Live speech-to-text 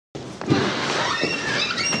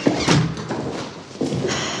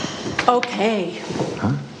Okay.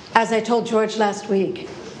 Huh? As I told George last week,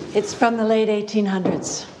 it's from the late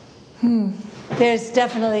 1800s. There's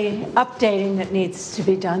definitely updating that needs to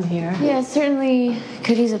be done here. Yeah, certainly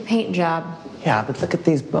could use a paint job. Yeah, but look at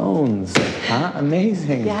these bones. Huh?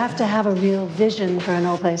 Amazing. You have to have a real vision for an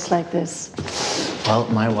old place like this. Well,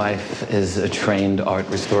 my wife is a trained art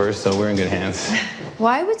restorer, so we're in good hands.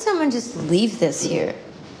 Why would someone just leave this here?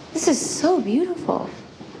 This is so beautiful.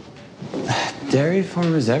 Dairy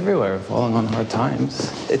farmers everywhere are falling on hard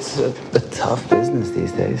times. It's a tough business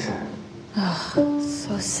these days. Oh,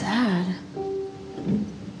 so sad.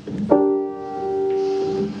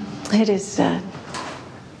 It is sad.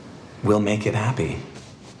 We'll make it happy.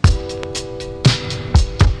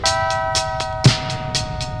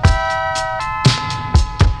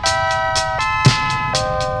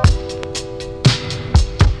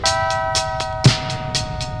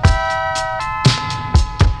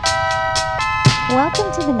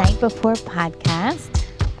 Welcome to the Night Before podcast,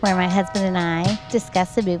 where my husband and I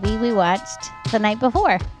discuss the movie we watched the night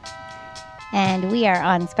before. And we are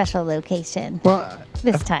on special location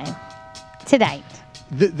this time, tonight.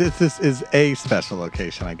 This is a special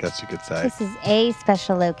location, I guess you could say. This is a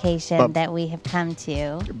special location that we have come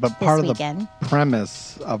to But this part weekend. of the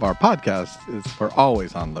premise of our podcast is we're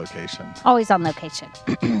always on location. Always on location.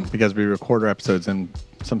 Because we record our episodes in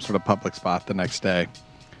some sort of public spot the next day.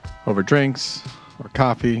 Over drinks, or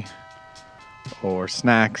coffee, or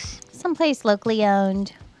snacks. Someplace locally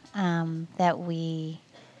owned that we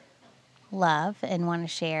love and want to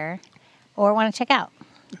share or want to check out.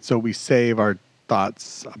 So we save our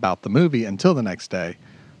thoughts about the movie until the next day,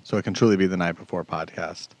 so it can truly be the Night Before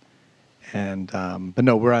podcast. And but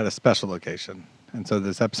no, we're at a special location, and so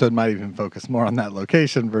this episode might even focus more on that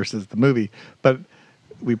location versus the movie. But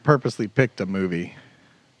we purposely picked a movie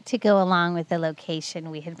To go along with the location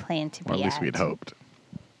we had planned to be or at least at. we'd hoped.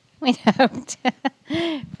 We'd hoped,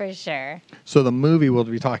 for sure. So the movie we'll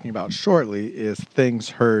be talking about shortly is Things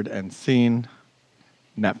Heard and Seen,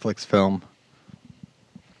 Netflix film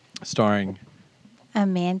starring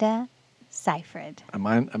Amanda Seyfried.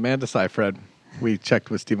 Amanda Seyfried. We checked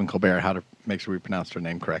with Stephen Colbert how to make sure we pronounced her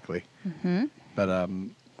name correctly. Mm-hmm. But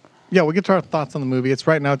yeah, we'll get to our thoughts on the movie. It's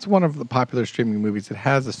one of the popular streaming movies. It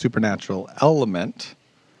has a supernatural element.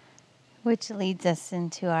 Which leads us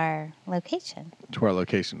into our location. To our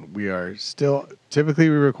location. We are still,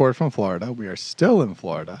 typically we record from Florida. We are still in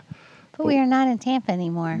Florida. But we are not in Tampa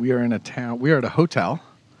anymore. We are in a town, we are at a hotel.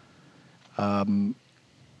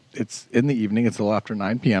 It's in the evening. It's a little after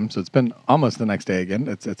 9 p.m., so it's been almost the next day again.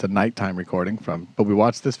 It's a nighttime recording but we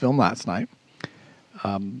watched this film last night.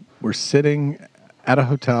 We're sitting at a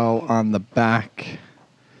hotel on the back,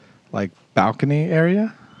 balcony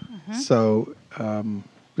area. Mm-hmm. So,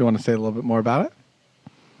 you want to say a little bit more about it?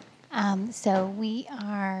 So we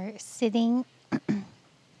are sitting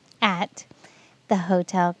at the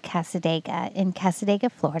Hotel Cassadaga in Cassadaga,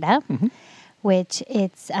 Florida, mm-hmm. which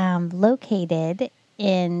it's located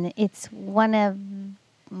in. It's one of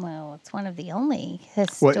the only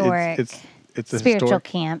historic it's a spiritual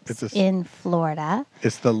camps in Florida.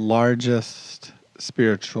 It's the largest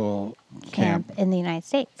spiritual camp in the United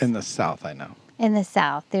States. In the South, I know. In the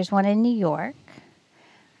South, there's one in New York.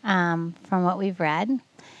 From what we've read.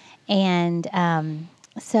 And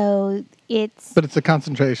so it's... But it's a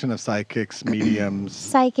concentration of psychics, mediums.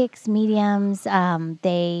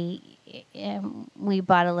 We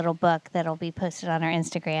bought a little book that'll be posted on our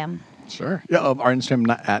Instagram. Sure. Yeah, our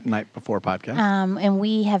Instagram at Night Before podcast. And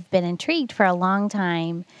we have been intrigued for a long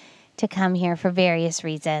time to come here for various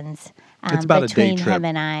reasons. It's about between a day trip him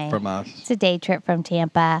and I. From us. It's a day trip from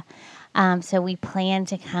Tampa. So we plan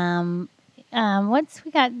to come... once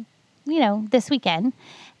we got, this weekend.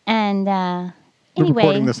 And We're anyway.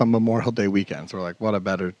 recording this on Memorial Day weekend, so we're like, what a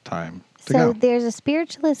better time to go. So there's a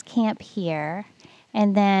spiritualist camp here.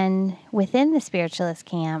 And then within the spiritualist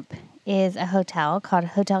camp is a hotel called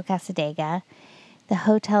Hotel Cassadaga. The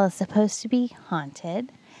hotel is supposed to be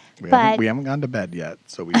haunted. We haven't gone to bed yet,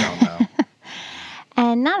 so we don't know.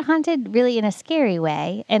 And not haunted really in a scary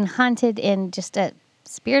way, and haunted in just a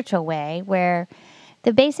spiritual way where...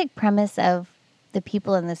 The basic premise of the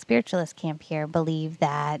people in the spiritualist camp here believe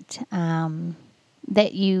that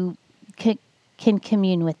that you can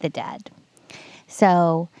commune with the dead.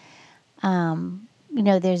 So,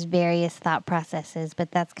 there's various thought processes, but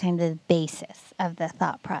that's kind of the basis of the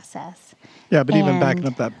thought process. Yeah, but even backing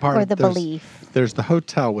up that part. Or the belief. There's the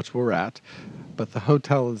hotel, which we're at, but the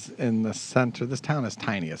hotel is in the center. This town is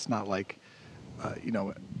tiny. It's not like,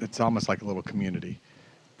 it's almost like a little community.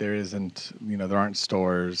 There isn't, there aren't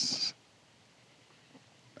stores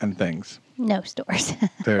and things. No stores or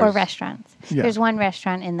There's- restaurants. yeah. There's one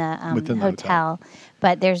restaurant in the Within the hotel,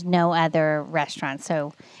 but there's no other restaurant.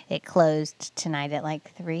 So it closed tonight at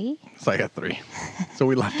like 3. It's like at 3. So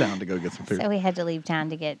we left town to go get some food. So we had to leave town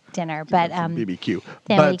to get dinner. But Some BBQ.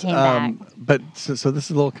 then we came back. But so this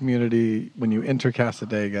is a little community. When you enter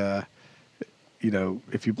Cassadaga, you know,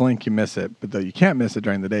 if you blink, you miss it. But though you can't miss it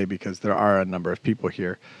during the day because there are a number of people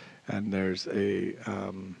here, and there's a.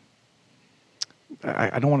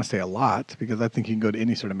 I don't want to say a lot because I think you can go to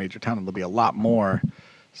any sort of major town and there'll be a lot more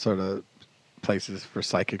sort of places for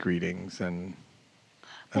psychic readings and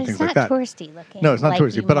But things it's like not that. touristy looking. No, it's not like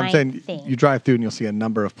touristy. you But I'm might saying think. you drive through and you'll see a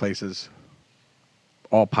number of places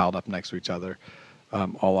all piled up next to each other,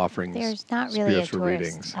 all offering There's not really a spiritual tourist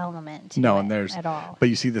readings. element to No, it and there's at all. But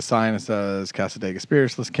you see the sign that says Cassadaga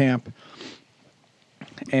Spiritualist Camp,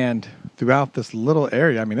 and throughout this little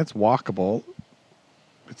area, I mean, it's walkable.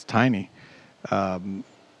 It's tiny. There's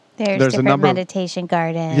there's a different number of- meditation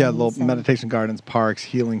gardens. Yeah, little and meditation gardens, parks,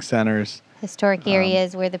 healing centers. historic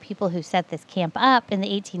areas where the people who set this camp up in the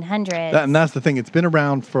 1800s. And that's the thing. It's been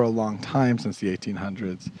around for a long time, since the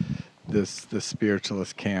 1800s. This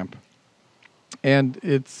spiritualist camp, and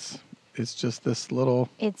it's just this little.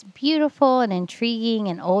 It's beautiful and intriguing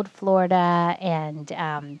in old Florida.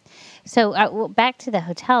 And so back to the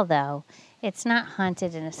hotel, though. It's not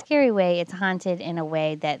haunted in a scary way. It's haunted in a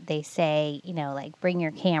way that they say, you know, like bring your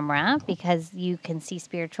camera because you can see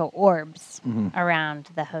spiritual orbs around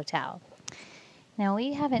the hotel. Now,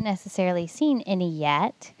 we haven't necessarily seen any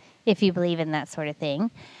yet, if you believe in that sort of thing.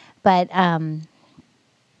 But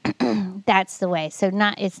that's the way. So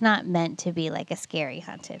it's not meant to be like a scary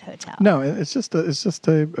haunted hotel. No, it's just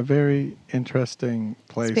a very interesting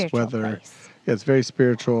place. Spiritual place. Yeah, it's very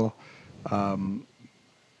spiritual.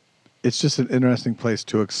 It's just an interesting place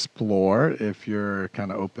to explore if you're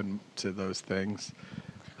kind of open to those things.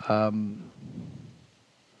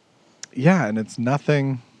 Yeah, and it's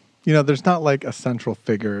nothing. You know, there's not like a central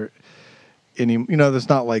figure. There's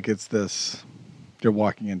not like it's this. You're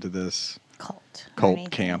walking into this Cult cult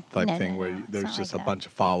camp type thing where It's there's not just like a that. bunch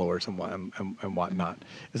of followers and whatnot.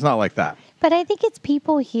 It's not like that. But I think it's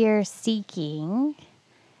people here seeking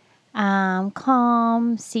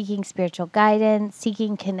calm, seeking spiritual guidance,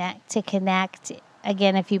 seeking connect.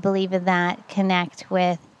 Again, if you believe in that, connect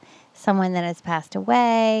with someone that has passed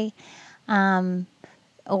away,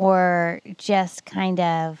 or just kind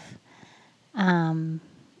of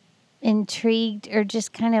intrigued, or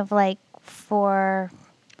just kind of like for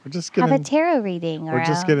We're just have getting a tarot reading, or we're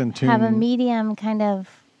just getting have a tuned medium kind of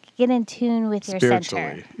get in tune with your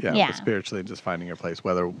spiritually. center. Yeah, but spiritually, just finding your place,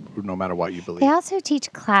 no matter what you believe. They also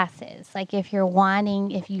teach classes. Like if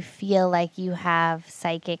you feel like you have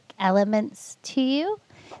psychic elements to you,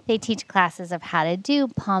 they teach classes of how to do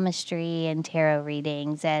palmistry and tarot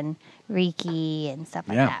readings and Reiki and stuff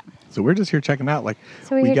like that. So we're just here checking out.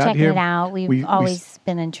 So we're we here got checking here, it out. We've we always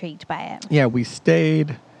been intrigued by it. Yeah, we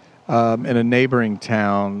stayed in a neighboring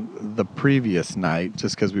town the previous night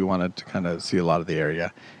just because we wanted to kind of see a lot of the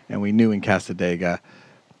area. And we knew in Cassadaga,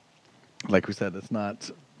 like we said, it's not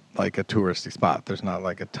like a touristy spot. There's not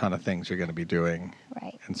like a ton of things you're going to be doing.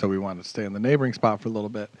 Right. And so we wanted to stay in the neighboring spot for a little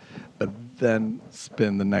bit, but then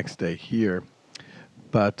spend the next day here.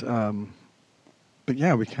 But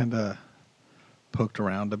yeah, we kind of poked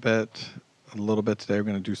around a little bit today. We're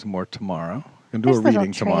going to do some more tomorrow. We're going to do a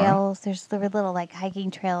reading tomorrow. Trails. There's the little like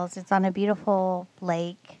hiking trails. It's on a beautiful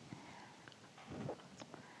lake.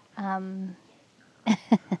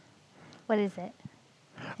 What is it?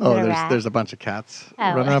 Oh, it a rat? there's a bunch of cats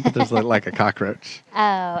Oh. running around, but there's like a cockroach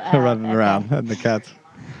running okay. around, and the cats.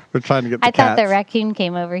 We're trying to get the I cats. thought the raccoon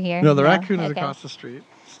came over here. No, the raccoon is Okay. across the street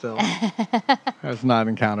still. Has not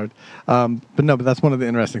encountered. But that's one of the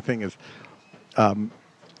interesting things is,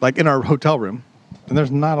 like in our hotel room, and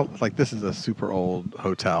there's not this is a super old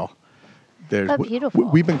hotel. But beautiful.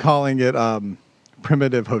 We've been calling it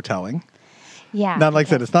primitive hoteling. Yeah. Not like I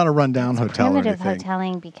said, because it's not a rundown hotel or primitive anything.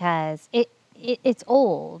 hoteling because it's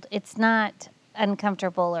old. It's not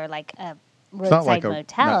uncomfortable or like a It's not roadside like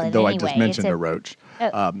motel in though any I just way. mentioned It's a roach.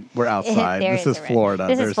 Oh. We're outside. There This is a roach. Florida.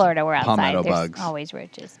 This There's is Florida. We're outside. palmetto There's bugs. always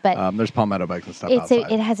roaches, but There's palmetto bugs and stuff it's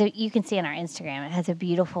outside. it has a. You can see on our Instagram. It has a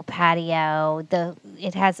beautiful patio.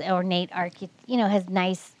 It has ornate has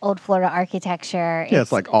nice old Florida architecture. Yeah,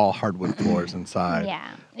 it's like all hardwood floors inside. Yeah,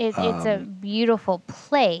 it's a beautiful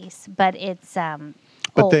place, but it's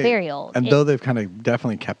very old. And though they've kind of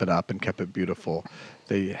definitely kept it up and kept it beautiful,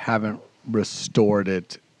 they haven't restored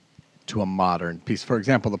it to a modern piece. For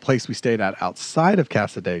example, the place we stayed at outside of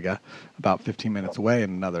Cassadaga, about 15 minutes away in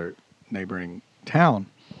another neighboring town,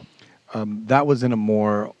 that was in a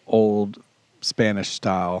more old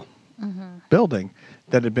Spanish-style building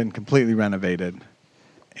that had been completely renovated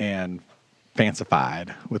and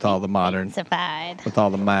fancified with all the modern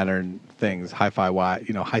things,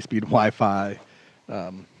 high-speed Wi-Fi,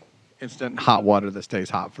 instant hot water that stays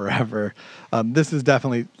hot forever. This is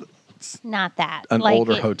definitely Not that. an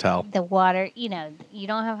older hotel. The water, you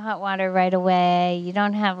don't have hot water right away. You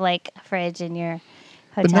don't have like a fridge in your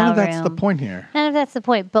hotel But none of room. that's the point here. None of that's the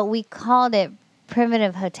point. But we called it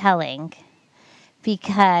primitive hoteling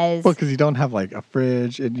because Because you don't have like a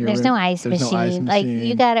fridge in your there's room. no ice There's machine. no ice Like machine.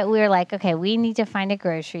 you got it. We were like, okay, we need to find a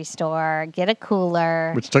grocery store, get a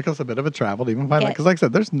cooler. Which took us a bit of a travel to even find that. Yeah. Because like I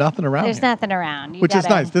said, there's nothing around There's here. nothing around. Which is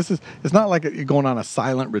nice. It's not like you're going on a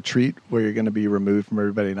silent retreat where you're going to be removed from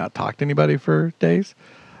everybody and not talk to anybody for days.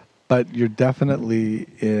 But you're definitely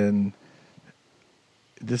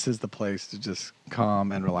this is the place to just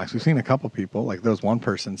calm and relax. We've seen a couple people, like there was one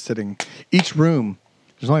person sitting, each room,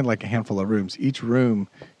 there's only like a handful of rooms. Each room,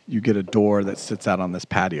 you get a door that sits out on this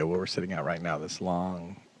patio where we're sitting at right now, this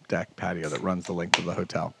long deck patio that runs the length of the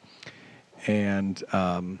hotel. And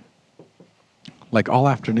like all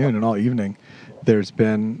afternoon and all evening, there's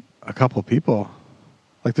been a couple people,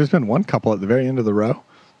 like there's been one couple at the very end of the row.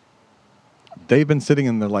 They've been sitting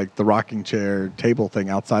in the rocking chair table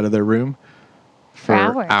thing outside of their room for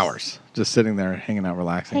hours. Just sitting there, hanging out,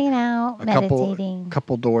 relaxing. Hanging out, meditating.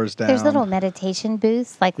 Couple doors down. There's little meditation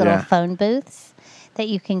booths, like little phone booths that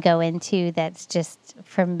you can go into that's just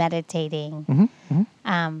for meditating.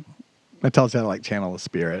 It tells you how to channel the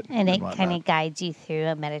spirit. And it whatnot. kind of guides you through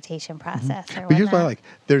a meditation process. But here's what I like.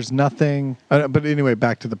 There's nothing. But anyway,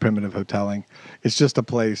 back to the primitive hoteling. It's just a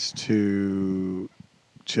place to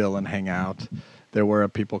chill and hang out. There were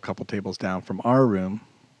people a couple tables down from our room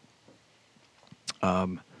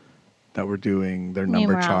that were doing their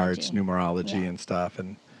number charts, numerology and stuff,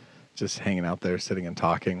 and just hanging out there, sitting and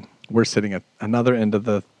talking. We're sitting at another end of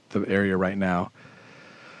the area right now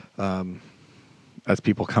as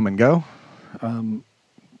people come and go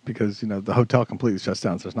because, the hotel completely shuts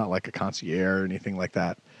down, so it's not like a concierge or anything like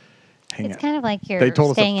that. It's kind of like you're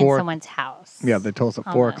told us staying at in someone's house. Yeah, they told us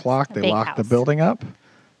at 4 o'clock they locked the building up.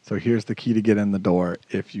 So here's the key to get in the door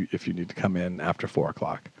if you need to come in after 4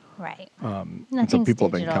 o'clock. Right. And so people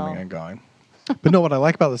have been coming and going. But no, what I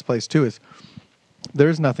like about this place too is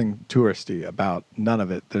there's nothing touristy about none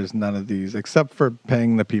of it. There's none of these except for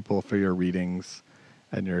paying the people for your readings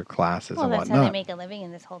and your classes and that's whatnot. how they make a living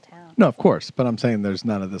in this whole town. No, of course. But I'm saying there's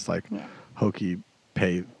none of this hokey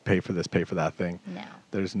pay for this, pay for that thing. No.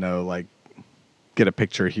 There's no get a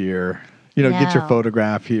picture here. Get your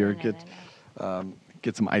photograph here. Get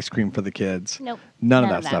some ice cream for the kids. Nope. None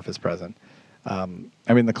of that stuff is present.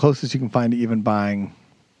 The closest you can find to even buying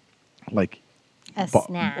a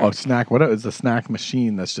snack. Oh, snack. What is a snack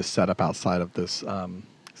machine that's just set up outside of this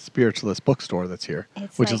spiritualist bookstore that's here,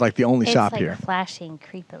 which is the only shop here. It's flashing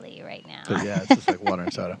creepily right now. So, yeah, it's just like water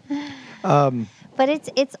and soda. But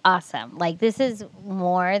it's awesome. This is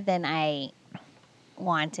more than I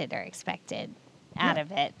wanted or expected out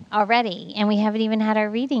of it already. And we haven't even had our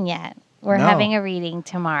reading yet. We're having a reading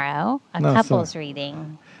tomorrow, couple's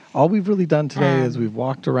reading. All we've really done today is we've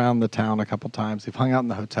walked around the town a couple times. We've hung out in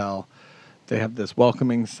the hotel. They have this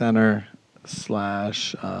welcoming center /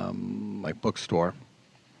 bookstore.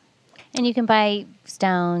 And you can buy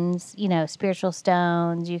stones, spiritual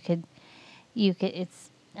stones. You could. It's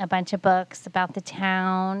a bunch of books about the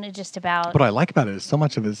town, just about. What I like about it is so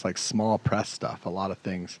much of it is small press stuff. A lot of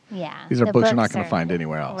things. Yeah, these are books you're not going to find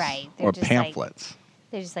anywhere else. Right. Or pamphlets.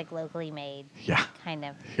 They're just locally made. Yeah. Kind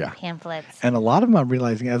of yeah. pamphlets. And a lot of them I'm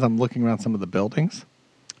realizing as I'm looking around some of the buildings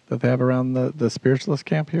that they have around the spiritualist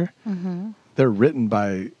camp here. Mm-hmm. They're written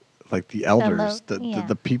by the elders,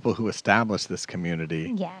 the people who established this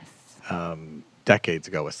community. Yes. Decades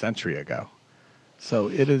ago, a century ago. So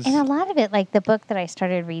it is. And a lot of it, the book that I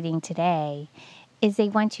started reading today, is they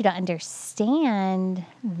want you to understand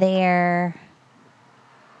their.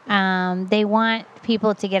 They want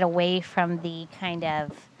people to get away from the kind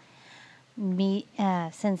of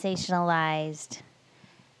sensationalized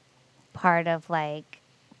part of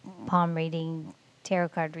palm reading, tarot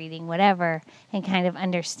card reading, whatever, and kind of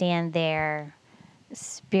understand their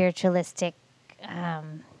spiritualistic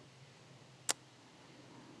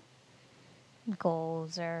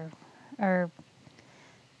goals or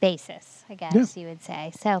basis, I guess you would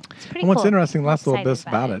say. So it's pretty cool. And what's interesting, last little bit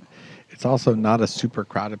about it, it's also not a super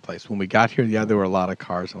crowded place. When we got here, there were a lot of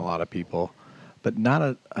cars and a lot of people, but not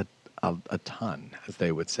a ton, as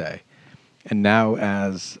they would say. And now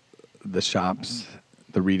as the shops,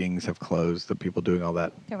 the readings have closed, the people doing all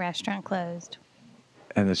that. The restaurant closed.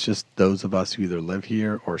 And it's just those of us who either live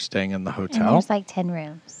here or staying in the hotel. And there's 10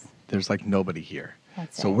 rooms. there's like nobody here.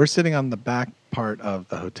 That's So right. we're sitting on the back part of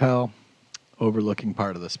the hotel, overlooking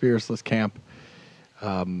part of the spiritualist camp.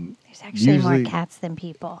 There's actually usually- more cats than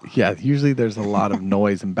people. Yeah, usually there's a lot of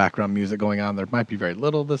noise and background music going on. There might be very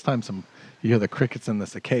little this time. You hear the crickets and the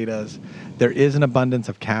cicadas. There is an abundance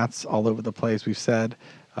of cats all over the place, we've said.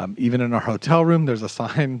 Even in our hotel room, there's a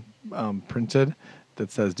sign printed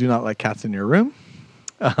that says, "Do not let cats in your room."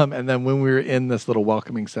 And then when we were in this little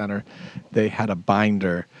welcoming center, they had a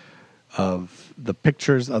binder of the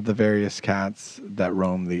pictures of the various cats that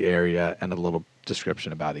roam the area and a little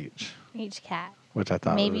description about each, Each cat. which I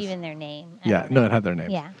thought Maybe was... even their name. I Yeah, don't no, know. it had their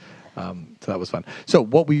names. Yeah. So that was fun. So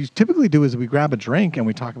what we typically do is we grab a drink and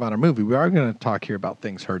we talk about our movie. We are going to talk here about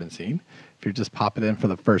things heard and seen. If you're just popping in for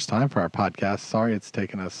the first time for our podcast, sorry it's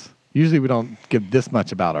taken us... Usually we don't give this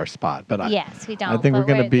much about our spot, but Yes, we don't. I think but we're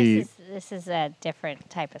going to be... This is a different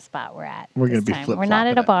type of spot we're at. We're gonna this be time. flip-flopping We're not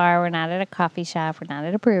at a it. bar. We're not at a coffee shop. We're not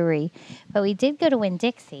at a brewery. But we did go to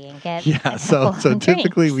Winn-Dixie and get Yeah, a so couple of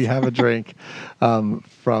typically drinks. we have a drink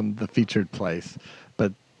from the featured place,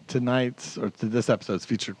 but this episode's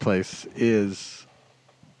featured place is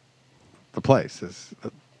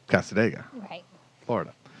Cassadaga, Right.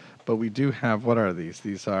 Florida. But we do have, what are these?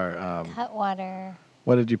 These are, Cutwater.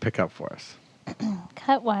 what did you pick up for us?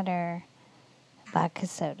 Cutwater vodka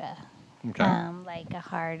soda. Okay. Like a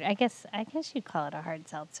hard, I guess you'd call it a hard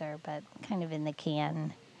seltzer, but kind of in the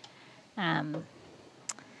can.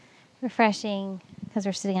 Refreshing because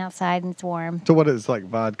we're sitting outside and it's warm. So what is like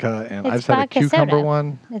vodka and I It's just had a vodka cucumber soda.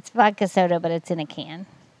 one, It's vodka soda, but it's in a can.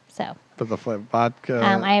 So but the flavor vodka.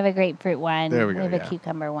 I have a grapefruit one. There we go, have yeah. a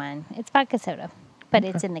cucumber one. It's vodka soda, but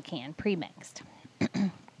it's in the can, pre-mixed.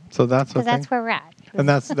 So that's Because okay. that's where we're at. And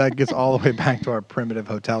that gets all the way back to our primitive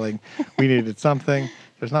hoteling. We needed something.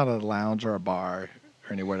 There's not a lounge or a bar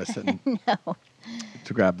or anywhere to sit and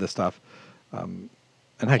to grab this stuff. And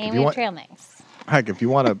heck, And if we you have want, trail mix. if you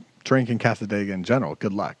want to drink in Cassadaga in general,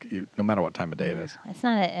 good luck. No matter what time of day it is. It's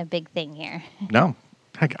not a big thing here. No,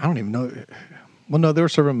 heck, I don't even know. Well, no, they were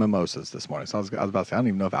serving mimosas this morning. So I was about to say, I don't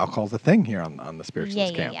even know if alcohol's a thing here on the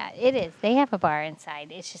spiritualist camp. Yeah. It is. They have a bar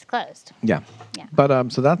inside. It's just closed. Yeah. Yeah.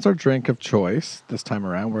 But so that's our drink of choice this time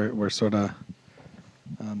around. We're sort of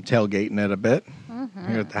tailgating it a bit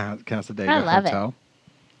here at the Cassadaga I love it. Hotel.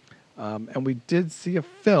 And we did see a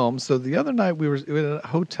film. So the other night we were in a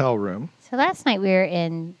hotel room. So last night we were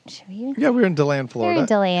in. Should we even Yeah, we were in DeLand, Florida.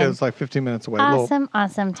 DeLand. It was like 15 minutes away. A little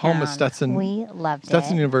awesome town. home of Stetson. We loved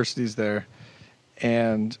Stetson it. University's there.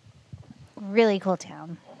 And Really cool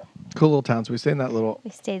town. cool little town. So we stayed in that little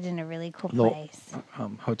We stayed in a really cool Little- place.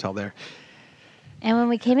 hotel there. And when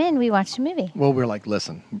we came in, we watched a movie. Well, we're like,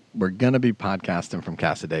 listen, we're going to be podcasting from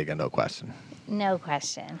Cassadaga, no question. No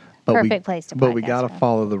question. But Perfect place to But we podcast got to from.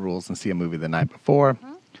 follow the rules and see a movie the night before.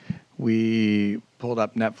 We pulled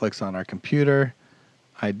up Netflix on our computer.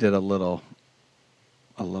 I did a little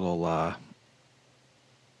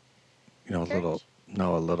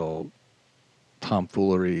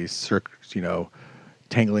tomfoolery,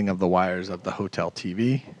 tangling of the wires of the hotel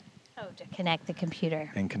TV, Oh, to connect the computer.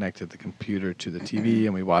 and connected the computer to the TV,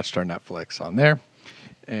 and we watched our Netflix on there.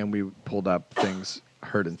 And we pulled up things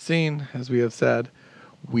heard and seen, as we have said.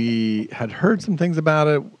 We had heard some things about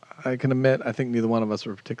it. I can admit, I think neither one of us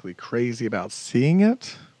were particularly crazy about seeing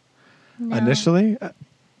it initially.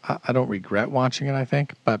 I don't regret watching it, I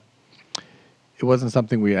think, but it wasn't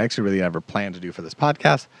something we actually really ever planned to do for this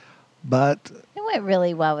podcast. But It went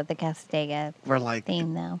really well with the Cassadaga we're like,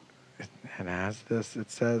 theme, though. and as this, it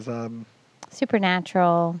says,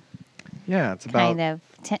 Supernatural yeah, it's about, kind of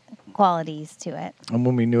qualities to it. and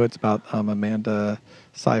when we knew it's about Amanda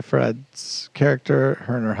Seyfried's character,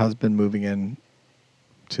 her and her husband moving in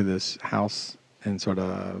to this house in sort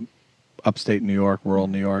of upstate New York, rural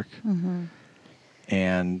New York. Mm-hmm.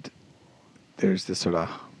 And there's this sort of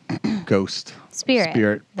ghost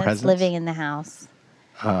Spirit that's presence. living in the house.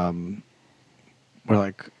 We're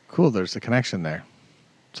like, cool, there's a connection there.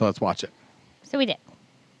 So let's watch it. So we did.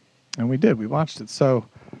 And we did. We watched it. So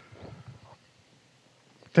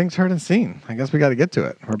things heard and seen. I guess we got to get to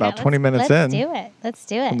it. We're about Yeah, 20 minutes in Let's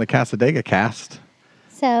do it. from the Cassadaga cast.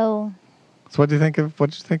 So So what did you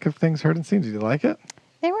think of things heard and seen? Did you like it?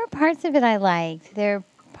 there were parts of it I liked. There were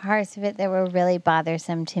parts of it that were really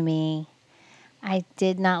bothersome to me. I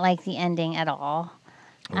did not like the ending at all.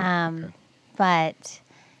 Okay. But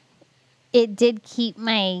it did keep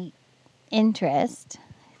my interest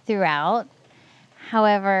throughout.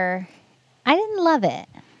 However, I didn't love it.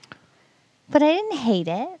 But I didn't hate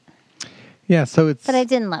it. Yeah, so it's... But I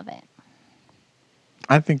didn't love it.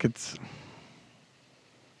 I think it's...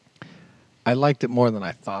 I liked it more than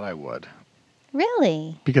I thought I would.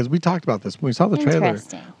 Really? Because we talked about this when we saw the trailer.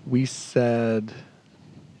 Interesting. We said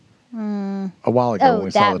a while ago when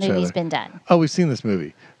we saw that the trailer. movie's been done. Oh, we've seen this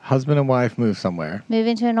movie. Husband and wife move somewhere. Move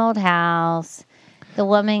into an old house. The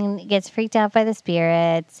woman gets freaked out by the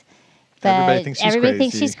spirits. But everybody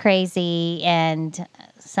thinks she's crazy, and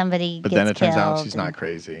somebody But gets then it turns out killed, she's not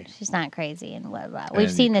crazy. She's not crazy, and blah, blah. And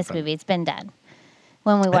We've seen you this movie. It's been done.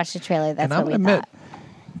 When we watched the trailer, that's and I what would we admit,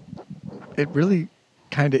 thought. it really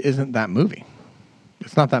kind of isn't that movie.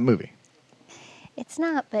 It's not that movie. It's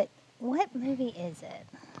not, but what movie is it?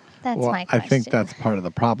 That's Well, my I question. think that's part of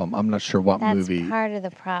the problem. I'm not sure what That's movie. part of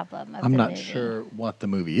the problem of I'm the not movie. sure what the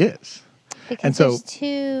movie is. Because And so- there's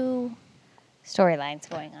two storylines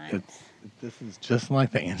going on. This is just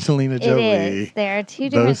like the Angelina It Jolie. is. There are two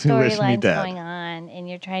different Those Who Wish Me storylines Dead. going on, and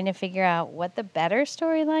you're trying to figure out what the better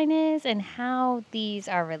storyline is and how these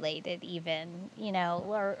are related, even,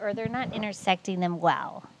 or they're not intersecting them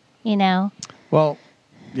well, Well,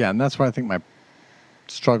 yeah, and that's where I think my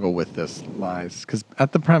struggle with this lies. Because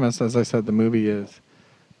at the premise, as I said, the movie is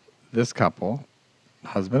this couple,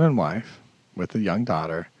 husband and wife, with a young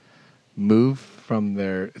daughter, move from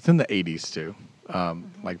it's in the 80s too,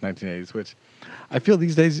 like 1980s, which I feel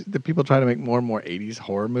these days that people try to make more and more 80s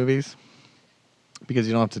horror movies because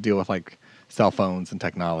you don't have to deal with like cell phones and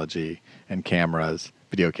technology and cameras,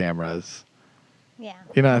 video cameras. Yeah.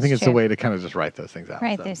 I think it's a true. way to kind of just write those things out.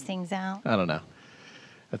 Write So, those things out. I don't know.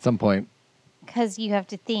 At some point, Because you have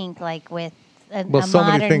to think, like, with a so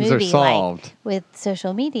many modern things are movie, solved. like with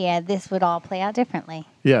social media, this would all play out differently.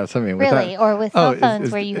 yes, I mean, with Really? Or with cell phones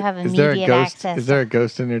where you have is there a immediate ghost? access. Is there a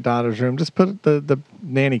ghost in your daughter's room? Just put the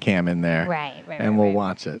nanny cam in there, Right, and we'll right.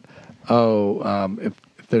 watch it.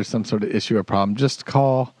 If there's some sort of issue or problem, just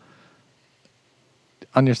call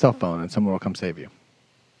on your cell phone, and someone will come save you.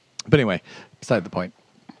 But anyway, beside the point,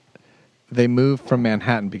 they moved from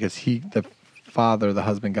Manhattan because the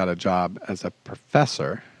husband, got a job as a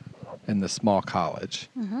professor in the small college,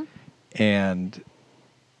 and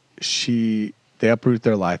they uproot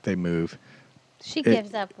their life. They move. She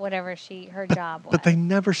gives up whatever her job was. But they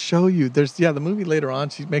never show you. The movie later on,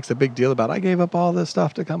 she makes a big deal about, I gave up all this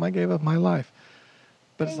stuff to come. I gave up my life.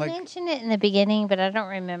 But They it's like, mentioned it in the beginning, but I don't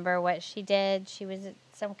remember what she did. She was at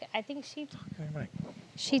I think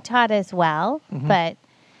she taught as well, but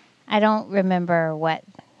I don't remember what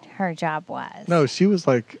her job was. no, she was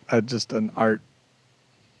like just an art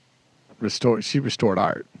she restored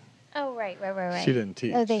art. Oh, right. She didn't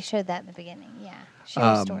teach. Oh, they showed that in the beginning. Yeah. She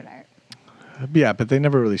restored art. Yeah, but they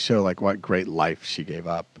never really show like what great life she gave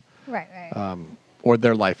up, Right. or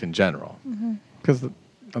their life in general. Because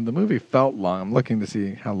the movie felt long. I'm looking to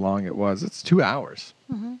see how long it was. It's 2 hours.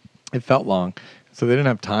 It felt long, so they didn't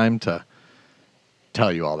have time to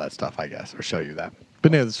tell you all that stuff, I guess, or show you that.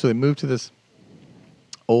 But no, so they moved to this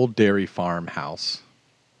old dairy farm house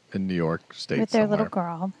in New York State With their somewhere. little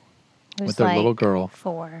girl. Who's With their little girl.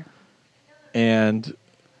 4. And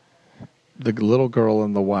the little girl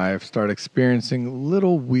and the wife start experiencing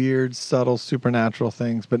little weird, subtle, supernatural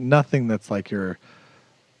things, but nothing that's like your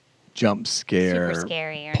jump scare, Super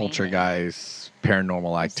scary or poltergeist,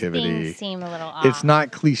 paranormal activity. Things seem a little off. It's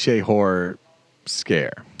not cliche horror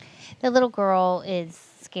scare. The little girl is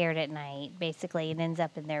scared at night, basically, and ends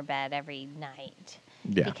up in their bed every night.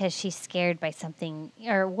 Yeah. Because she's scared by something,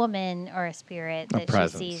 or a woman or a spirit that she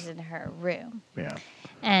presence. sees in her room. Yeah.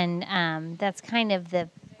 And that's kind of the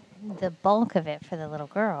bulk of it for the little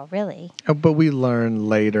girl, really. But we learn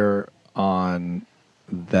later on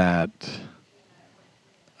that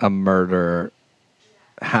a murder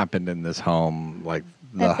happened in this home. Like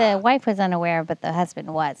That the wife was unaware of, but the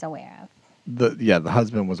husband was aware of. the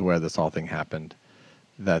husband was aware this whole thing happened.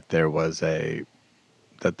 That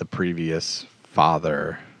the previous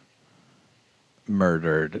father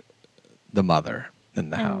murdered the mother in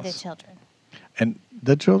the house. And the children. And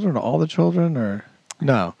the children, all the children, or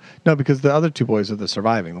no, because the other 2 boys are the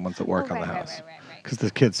surviving, the ones that work on the house. Right. Because the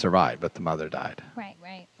kids survived, but the mother died. Right.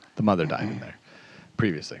 The mother died in there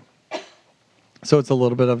previously. So it's a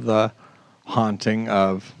little bit of the haunting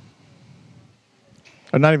of,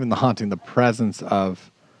 or not even the haunting, the presence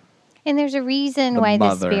of. And there's a reason The why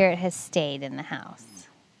mother. the spirit has stayed in the house.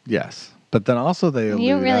 Yes, but then also they allude.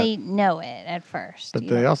 You don't really know it at first. But You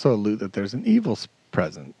they don't- also allude that there's an evil spirit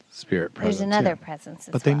present. There's another too. presence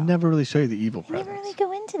as But they well. never really show you the evil They never presence.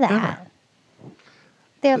 really go into that. Ever.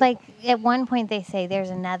 They're like, at one point they say there's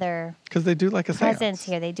another Because they do like a presence seance.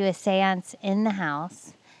 here. They do a seance in the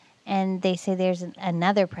house, and they say there's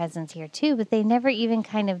another presence here too, but they never even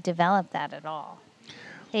kind of develop that at all.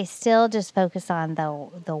 They still just focus on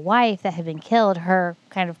the wife that had been killed, her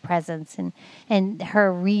kind of presence and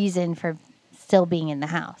her reason for still being in the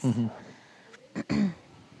house.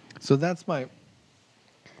 So that's my.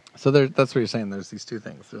 So that's what you're saying. There's these two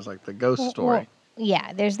things. There's like the ghost story.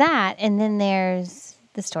 Yeah, there's that, and then there's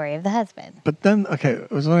the story of the husband. But then, okay,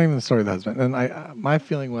 it was not even the story of the husband. And my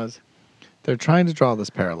feeling was they're trying to draw this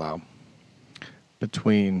parallel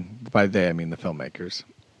between, by they, I mean the filmmakers,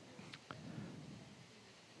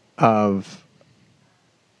 of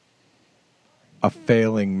a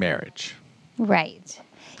failing marriage. Right.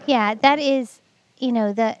 Yeah, that is,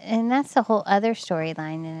 and that's the whole other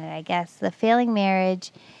storyline in it, I guess. The failing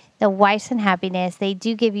marriage, the wife's unhappiness. They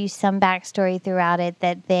do give you some backstory throughout it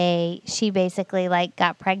that she basically like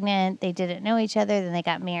got pregnant. They didn't know each other. Then they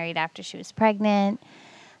got married after she was pregnant.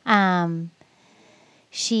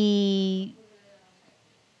 She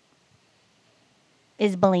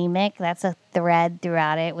is bulimic. That's a thread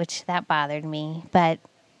throughout it, which that bothered me. But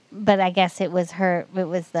I guess it was her. It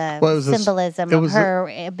was the symbolism of her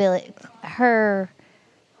ability, her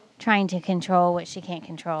trying to control what she can't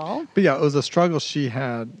control. But yeah, it was a struggle she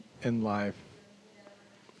had in life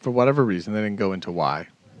for whatever reason. They didn't go into why.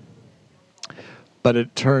 But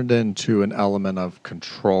it turned into an element of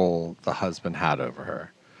control the husband had over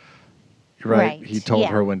her. Right? He told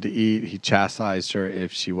her when to eat. He chastised her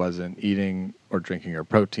if she wasn't eating or drinking her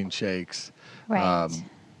protein shakes. Right.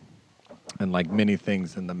 And like many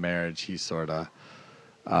things in the marriage, he sort of...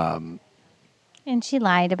 and she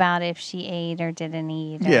lied about if she ate or didn't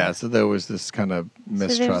eat. Yeah, so there was this kind of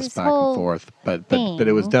mistrust back and forth. But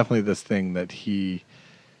it was definitely this thing that she...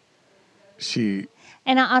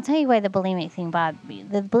 And I'll tell you why the bulimic thing bothered me.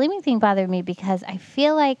 The bulimic thing bothered me because I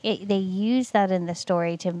feel like they used that in the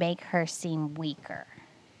story to make her seem weaker.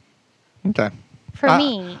 Okay. For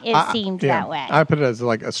me, it seemed that way. I put it as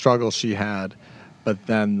like a struggle she had, but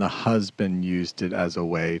then the husband used it as a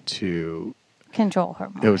way to control her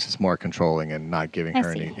more. It was just more controlling and not giving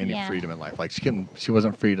her any freedom in life. Like she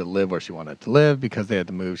wasn't free to live where she wanted to live because they had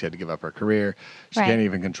to move. She had to give up her career. She can't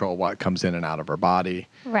even control what comes in and out of her body.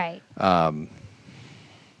 Right.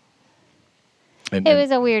 It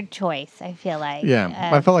was a weird choice, I feel like.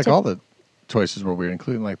 Yeah, I felt like all the choices were weird,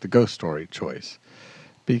 including like the ghost story choice.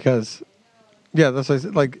 Because, yeah, that's what I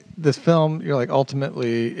said. Like this film, you're like,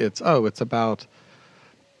 ultimately, it's about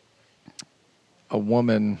a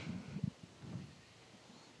woman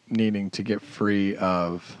needing to get free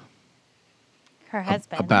of her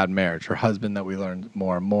husband. A bad marriage. Her husband, that we learned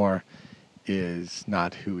more and more, is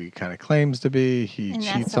not who he kind of claims to be. He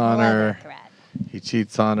cheats on her. He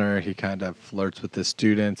cheats on her. He kind of flirts with the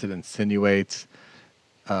students. It insinuates,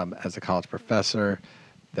 as a college professor,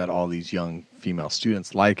 that all these young female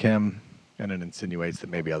students like him. And it insinuates that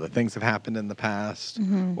maybe other things have happened in the past,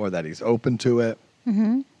 or that he's open to it.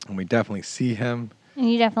 Mm-hmm. And we definitely see him. And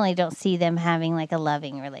you definitely don't see them having like a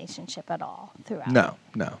loving relationship at all throughout. No.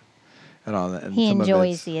 At all. And he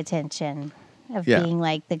enjoys the attention of being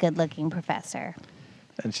like the good-looking professor.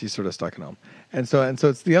 And she's sort of stuck at home. And so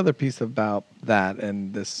it's the other piece about that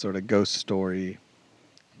and this sort of ghost story.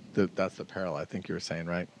 That's the parallel, I think you were saying,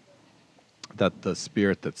 right? That the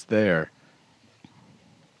spirit that's there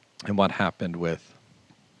and what happened with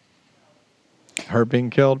her being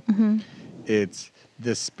killed, it's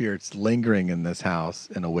this spirit's lingering in this house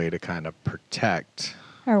in a way to kind of protect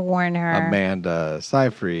or warn her. Amanda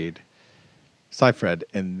Seyfried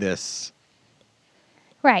in this.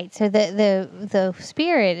 Right. So the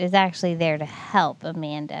spirit is actually there to help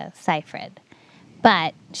Amanda Seyfried.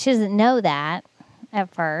 But she doesn't know that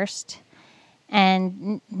at first.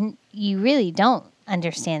 And you really don't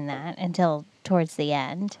understand that until towards the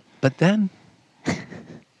end. But then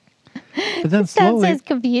slowly. Sounds so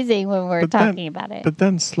confusing when we're talking about it. But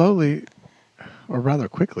then slowly, or rather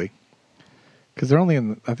quickly, because they're only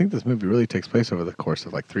in, I think this movie really takes place over the course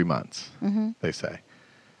of like 3 months, they say.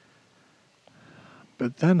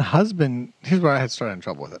 But then husband, here's where I had started in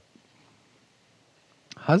trouble with it.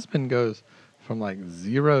 Husband goes from like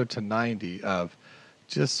 0 to 90 of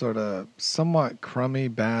just sort of somewhat crummy,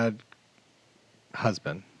 bad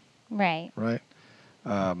husband. Right. Right?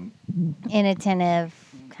 Inattentive,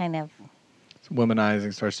 kind of.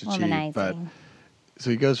 Womanizing, starts to cheat. But so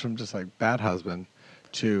he goes from just like bad husband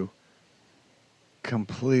to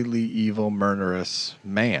completely evil, murderous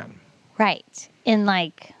man. Right. In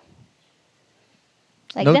like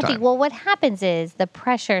no nothing. time. Well, what happens is the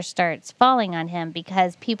pressure starts falling on him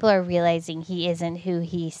because people are realizing he isn't who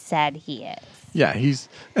he said he is. Yeah, he's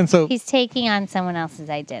taking on someone else's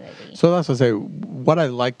identity. So that's what I say. What I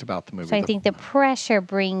liked about the movie. So I think the pressure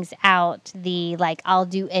brings out the I'll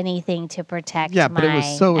do anything to protect but it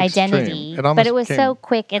was so identity. Extreme. But it was so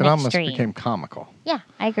quick and extreme. It almost became comical. Yeah,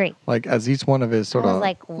 I agree. Like as each one of his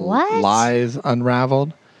what? Lies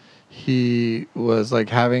unraveled, he was like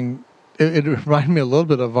having it reminded me a little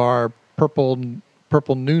bit of our Purple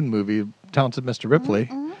Noon movie, Talented Mr. Ripley,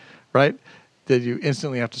 right? That you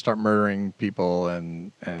instantly have to start murdering people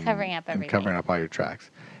and Covering up everything. covering up all your tracks.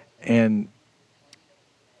 And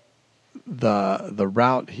the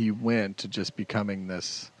route he went to just becoming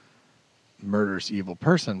this murderous evil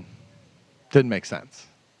person didn't make sense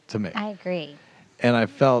to me. I agree. And I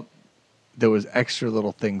felt there was extra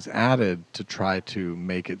little things added to try to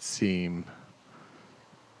make it seem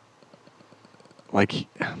like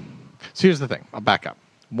so here's the thing. I'll back up.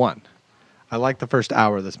 One, I like the first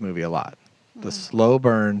hour of this movie a lot. The slow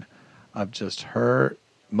burn of just her,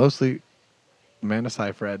 mostly Amanda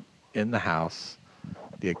Seyfried in the house,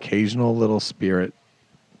 the occasional little spirit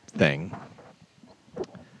thing,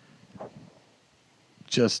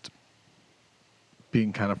 just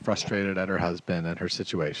being kind of frustrated at her husband and her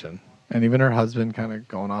situation, and even her husband kind of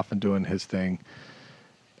going off and doing his thing.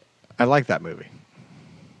 I like that movie.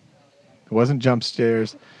 It wasn't jump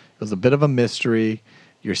scares. It was a bit of a mystery.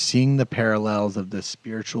 You're seeing the parallels of this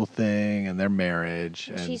spiritual thing and their marriage.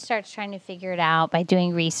 And She starts trying to figure it out by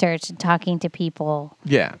doing research and talking to people.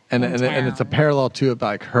 yeah, and it's a town. parallel to it,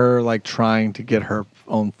 like her like trying to get her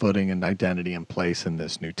own footing and identity in place in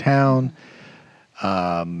this new town.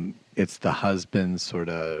 It's the husband sort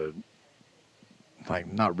of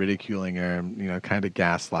like not ridiculing her, kind of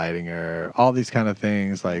gaslighting her, all these kind of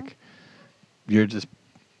things. Like you're just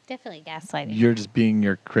Definitely gaslighting. you're just being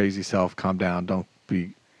your crazy self. Calm down. Don't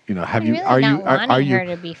be. Have And you? really Are not you? wanting Are you? her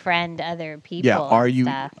to befriend other people? Yeah. Are and you?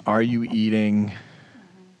 Stuff. Are you eating?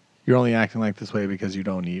 You're only acting like this way because you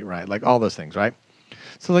don't eat right. Like all those things, right?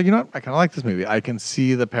 So like what? I kind of like this movie. I can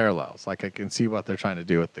see the parallels. Like I can see what they're trying to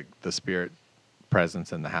do with the spirit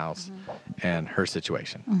presence in the house and her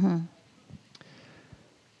situation.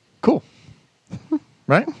 Cool.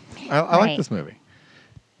 Right? I like Right. this movie.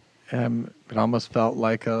 It almost felt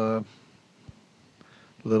like a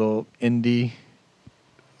little indie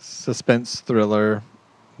suspense thriller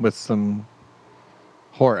with some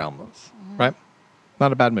horror elements, right?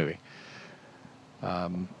 Not a bad movie.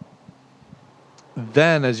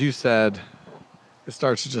 Then, as you said, it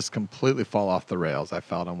starts to just completely fall off the rails, I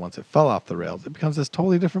felt. And once it fell off the rails, it becomes this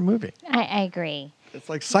totally different movie. I agree. It's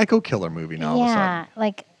like Psycho Killer movie now all of a sudden.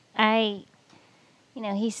 Like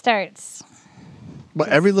he starts. But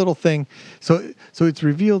every little thing, so it's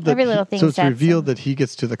revealed that Every little thing so it's sets revealed him. that he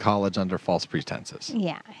gets to the college under false pretenses.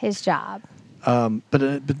 Yeah, his job. But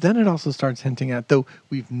then it also starts hinting at, though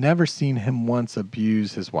we've never seen him once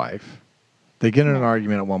abuse his wife. They get in an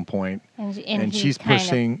argument at one point, And he she's kind of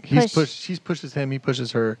pushing. She pushes him. He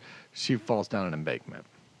pushes her. She falls down an embankment.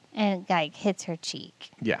 And like hits her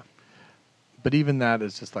cheek. Yeah, but even that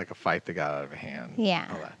is just like a fight that got out of hand. Yeah.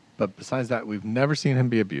 all that. But besides that, we've never seen him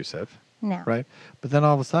be abusive. No. Right. But then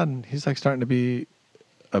all of a sudden, he's like starting to be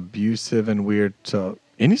abusive and weird to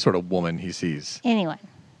any sort of woman he sees. Anyone.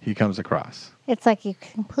 He comes across. It's like he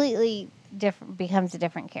completely becomes a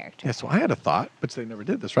different character. Yeah, so I had a thought, which they never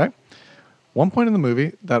did this, right? One point in the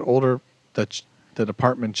movie, the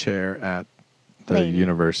department chair at the Lady.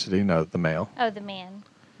 university, the male, Oh, the man.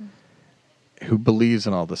 who believes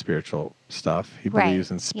in all the spiritual stuff. He Right,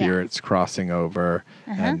 believes in yeah. spirits crossing over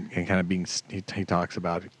Uh-huh. and kind of being, he talks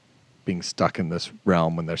about being stuck in this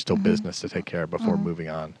realm when there's still business to take care of before moving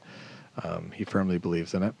on. He firmly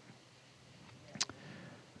believes in it.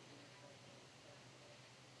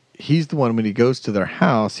 He's the one, when he goes to their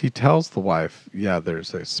house, he tells the wife, yeah,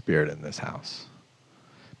 there's a spirit in this house,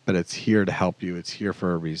 but it's here to help you. It's here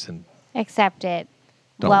for a reason. Accept it.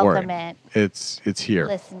 Don't welcome worry. it. It's here.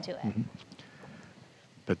 Listen to it.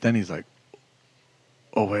 But then he's like,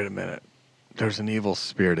 oh, wait a minute. There's an evil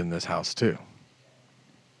spirit in this house too.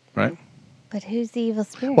 Right? But who's the evil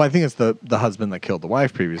spirit? Well, I think it's the husband that killed the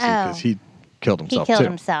wife previously because Oh. he killed he himself killed too.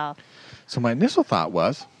 himself. So my initial thought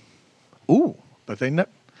was, ooh, but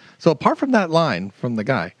so apart from that line from the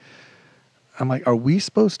guy, I'm like, are we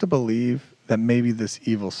supposed to believe that maybe this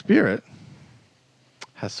evil spirit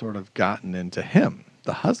has sort of gotten into him,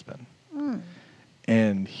 the husband,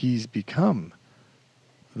 and he's become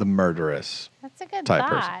the murderous? That's a good type thought.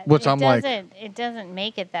 person. Which I'm like- it doesn't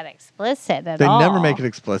make it that explicit at They all. never make it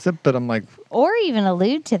explicit, but I'm like, or even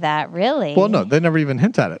allude to that. Really? well, no, they never even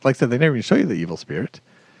hint at it. Like I said, they never even show you the evil spirit.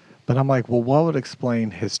 But I'm like, well, what would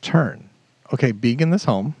explain his turn? Okay, being in this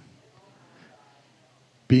home,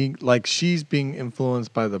 being like she's being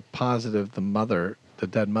influenced by the positive, the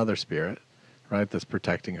dead mother spirit, right? That's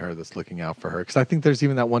protecting her, that's looking out for her. Because I think there's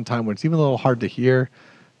even that one time where it's even a little hard to hear,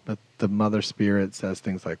 but the mother spirit says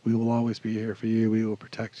things like, we will always be here for you, we will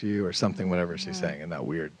protect you, or something, whatever she's saying in that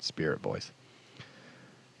weird spirit voice.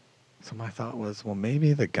 So my thought was, well,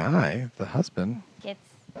 maybe the guy, the husband, Gets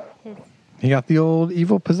His, He got the old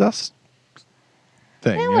evil possessed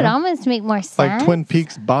thing. that you would know? almost make more sense. Like Twin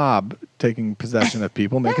Peaks Bob taking possession of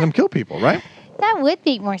people, making them kill people, right? That would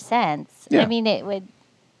make more sense. Yeah. I mean, it would,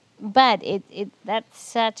 but that's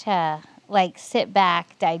such a, like, sit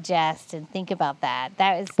back, digest, and think about that.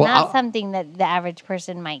 That is Well, not I'll- something that the average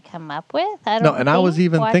person might come up with. I don't No, and I was think,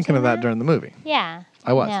 even thinking of watching that during the movie. Yeah.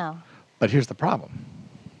 I was. No. But here's the problem.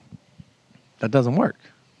 That doesn't work.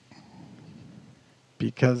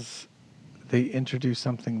 Because they introduce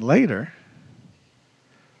something later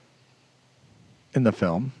in the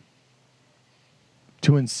film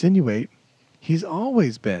to insinuate he's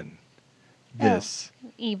always been this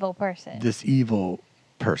Evil person. this evil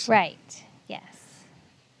person. Right. Yes.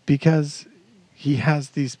 Because he has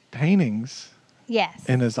these paintings Yes.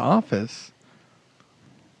 in his office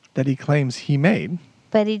that he claims he made.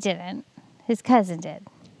 But he didn't. His cousin did.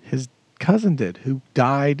 His cousin did, who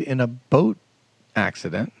died in a boat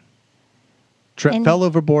accident, And- fell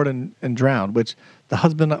overboard and drowned, which the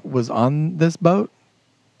husband was on this boat.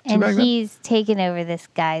 And back then? he's taken over this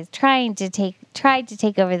guy's, tried to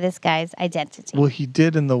take over this guy's identity. Well, he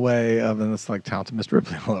did in the way of, and it's like Talented Mr.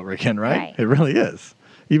 Ripley all over again, right? Right. It really is.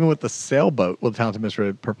 Even with the sailboat, well, Talented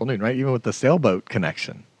Mr. Purple Noon, right? Even with the sailboat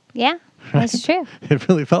connection. Yeah, that's true. It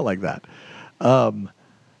really felt like that.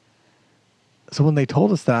 So when they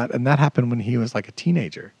told us that, and that happened when he was like a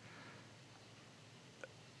teenager.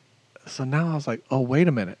 So now I was like, oh, wait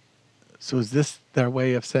a minute. So is this their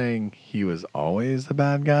way of saying he was always the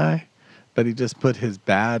bad guy, but he just put his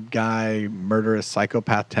bad guy, murderous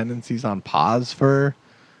psychopath tendencies on pause for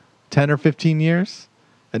 10 or 15 years,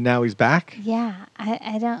 and now he's back? Yeah,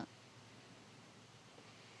 I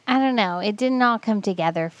don't know. It didn't all come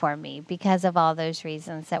together for me because of all those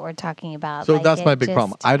reasons that we're talking about. So Like, that's my it big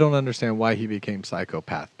problem. just- I don't understand why he became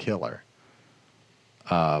psychopath killer.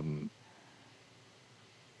 I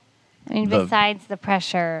mean, the- besides the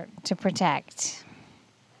pressure to protect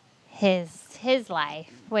his life,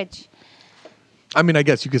 which I mean, I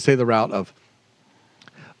guess you could say the route of,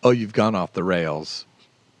 oh, you've gone off the rails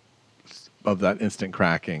of that instant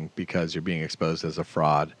cracking because you're being exposed as a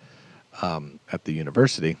fraud at the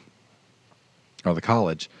university or the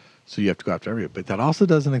college, so you have to go after everybody. But that also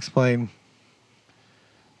doesn't explain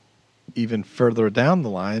even further down the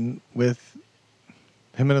line with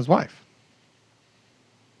him and his wife.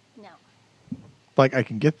 no. Like, I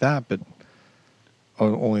can get that, but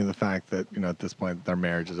only the fact that, you know, at this point their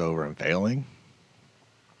marriage is over and failing.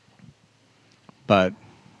 But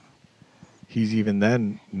he's even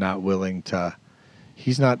then not willing to,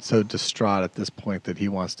 he's not so distraught at this point that he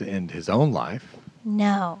wants to end his own life.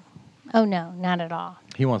 No. Oh, no, not at all.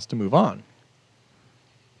 He wants to move on.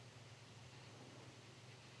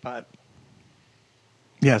 But,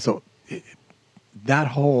 yeah, so that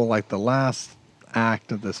whole, like, the last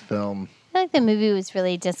act of this film, I feel like the movie was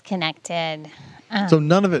really disconnected. so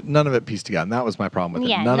none of it pieced together. And that was my problem with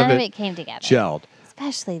Yeah, it. none of it came together. Gelled.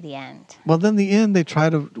 Especially the end. Well, then the end, they try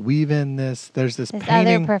to weave in this. There's this This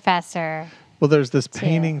painting. other professor. Well, there's this too.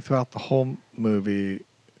 painting throughout the whole movie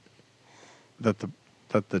that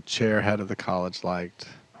the chair head of the college liked,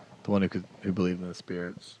 the one who believed in the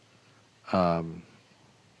spirits.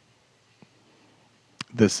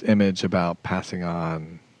 This image about passing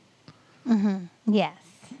on Yes.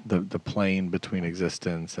 the plane between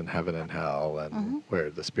existence and heaven and hell, and where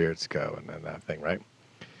the spirits go, and that thing, right?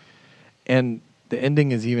 And the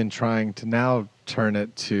ending is even trying to now turn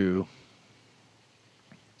it to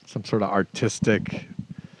some sort of artistic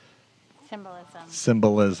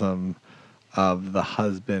symbolism of the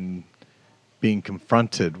husband being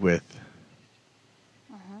confronted with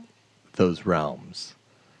those realms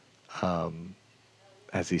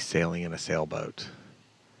as he's sailing in a sailboat.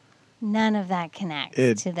 None of that connects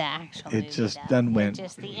It- to the actual it movie. just though. then went-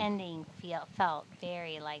 Just the ending felt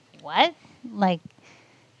very like, what? Like,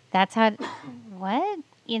 that's how, what?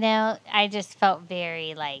 You know, I just felt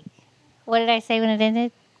very like, what did I say when it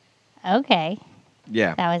ended? Okay,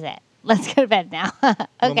 Yeah. that was it. Let's go to bed now. Okay.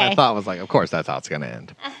 Well, my thought was like, of course, that's how it's going to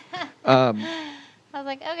end. I was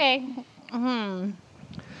like, okay.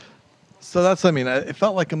 So that's, I mean, it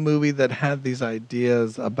felt like a movie that had these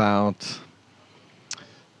ideas about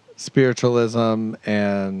spiritualism,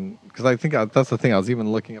 and because I think that's the thing I was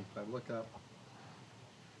even looking up. I look up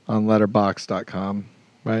on letterbox.com,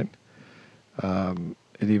 right?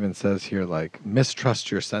 It even says here, like,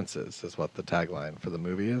 mistrust your senses is what the tagline for the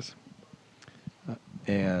movie is.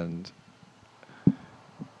 And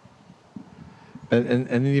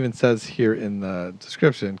it even says here in the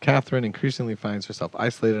description, Catherine increasingly finds herself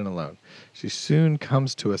isolated and alone. She soon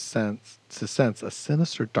comes to sense a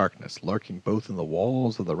sinister darkness lurking both in the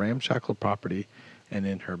walls of the ramshackle property and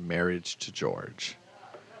in her marriage to George.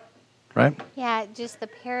 Right? Yeah, just the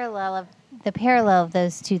parallel of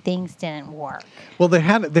those two things didn't work. Well, they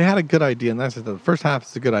had a good idea, and that's the first half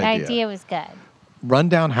is a good The idea. idea was good.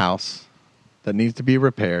 Rundown house that needs to be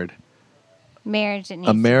repaired. Marriage that needs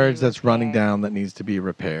A to be marriage that's running repaired. down that needs to be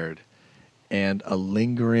repaired. And a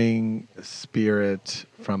lingering spirit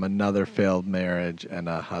from another failed marriage and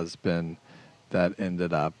a husband that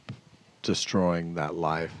ended up destroying that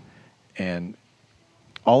life. And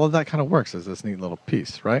all of that kind of works as this neat little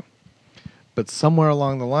piece, right? But somewhere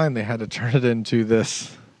along the line, they had to turn it into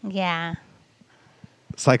this Yeah.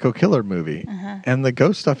 psycho killer movie. And the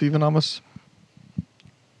ghost stuff even almost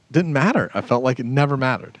didn't matter. I felt like it never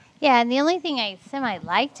mattered. Yeah, and the only thing I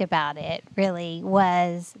semi-liked about it, really,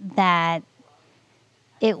 was that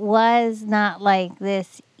it was not like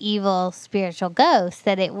this evil spiritual ghost,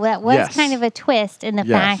 that it was Yes. kind of a twist in the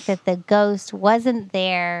Yes. fact that the ghost wasn't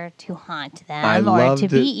there to haunt I them or loved to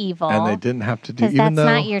be it, evil. and they didn't have to do Because even that's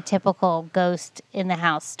though not your typical ghost in the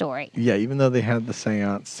house story. yeah, even though they had the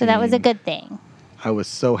seance. So that was a scene, good thing. I was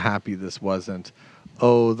so happy this wasn't,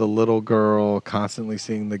 oh, the little girl constantly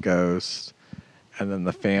seeing the ghost, and then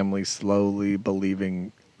the family slowly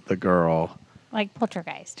believing the girl. Like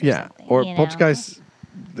Poltergeist or Yeah, something. or you know? Poltergeist,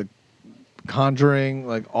 The Conjuring,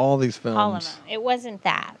 like all these films. All of them. It wasn't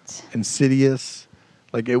that. Insidious,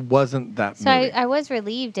 like it wasn't that So movie. I was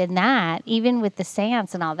relieved in that, even with the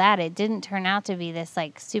seance and all that, it didn't turn out to be this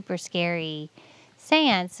like super scary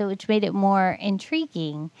seance, so which made it more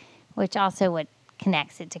intriguing, which also what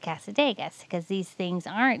connects it to Cassadaga, because these things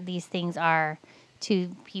are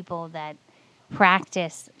to people that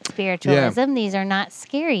practice spiritualism. These are not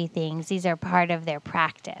scary things. These are part of their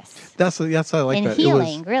practice. That's I like and that.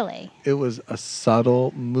 healing, really. It was a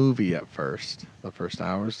subtle movie at first. The first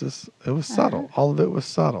hour was just, it was subtle. All of it was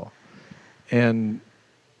subtle. And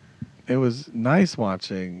it was nice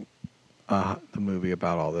watching the movie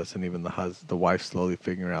about all this, and even the wife slowly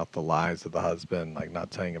figuring out the lies of the husband, like not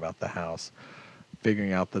telling about the house,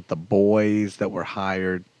 figuring out that the boys that were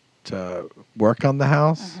hired to work on the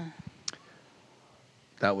house,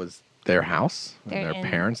 that was their house, and their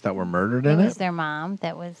parents that were murdered in It it. was their mom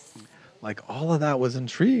that was... Like all of that was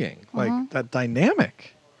intriguing, like that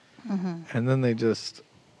dynamic. And then they just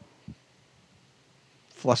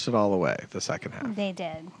flush it all away the second half. They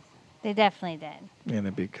did. They definitely did. And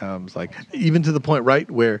it becomes like, even to the point, right,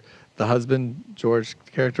 where the husband, George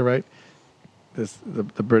character, right,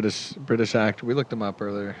 the British actor, we looked him up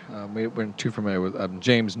earlier. We weren't too familiar with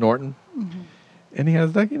James Norton. And he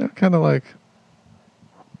has that, kind of like,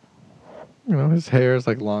 his hair is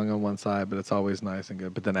like long on one side, but it's always nice and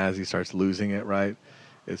good. But then as he starts losing it, right,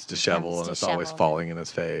 it's disheveled and it's always disheveled. falling in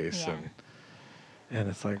his face. Yeah. And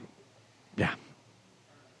it's like, yeah.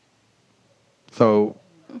 So,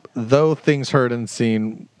 though Things Heard and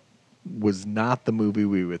Seen was not the movie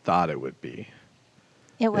we would thought it would be,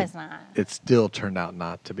 It was not. it still turned out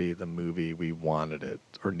not to be the movie we wanted it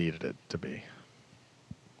or needed it to be.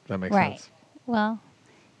 Does that make Right. sense? Well,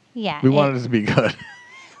 yeah. We wanted it to be good.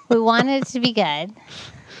 We wanted it to be good.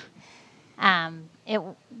 It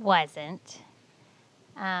wasn't.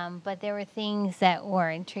 But there were things that were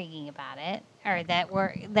intriguing about it, or that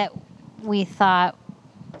we thought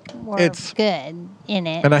were good in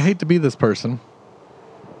it. And I hate to be this person.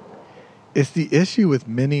 It's the issue with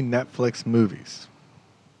many Netflix movies.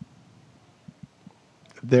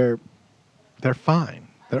 They're fine.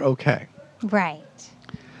 They're okay. Right.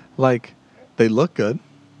 Like, they look good.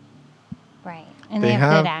 Right. And they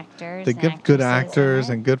have good actors. They and give good actresses actors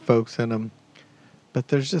in it. and good folks in them. But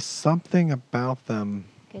there's just something about them.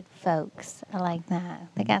 Good folks. I like that.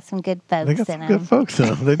 They got some good folks They got in some them. good folks in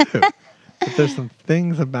them. They do. But there's some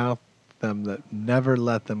things about them that never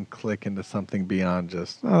let them click into something beyond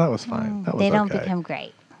just, oh, that was fine. That was They don't okay. become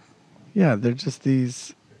great. Yeah, they're just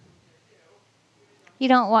these. You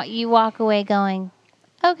don't you walk away going,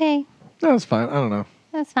 okay, That was fine. I don't know.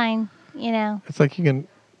 that's fine. It's like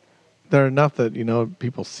there are enough that,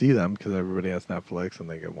 people see them because everybody has Netflix and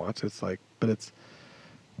they can watch. It's like, but it's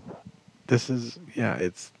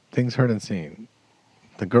Things Heard and Seen.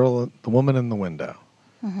 The woman in the window.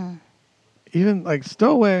 Even like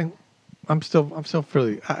Stowaway, I'm still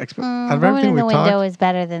fairly, out of Woman everything in the we've Window talked. is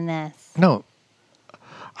better than this. No,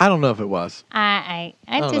 I don't know if it was. I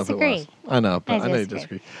don't know if it disagree. was. I know, but I know you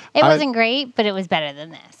disagree. It wasn't great, but it was better than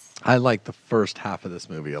this. I liked the first half of this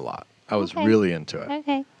movie a lot. I was Okay. really into it.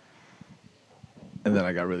 Okay. And then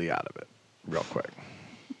I got really out of it real quick.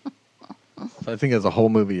 So I think as a whole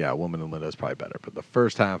movie, Woman in the Window is probably better. But the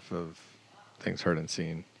first half of Things Heard and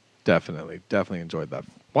Seen, definitely enjoyed that.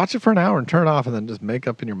 Watch it for an hour and turn it off and then just make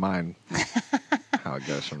up in your mind how it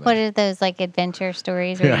goes from there. What are those like adventure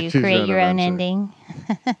stories where Yeah, you choose create your own adventure.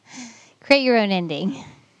 ending? Create your own ending.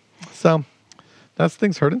 So that's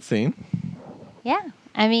things heard and seen. Yeah.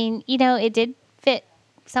 I mean, it did fit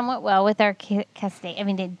somewhat well with our Cassadaga. I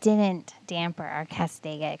mean, it didn't damper our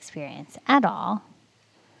Cassadaga experience at all.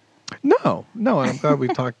 No, and I'm glad we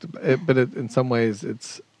talked about it, but in some ways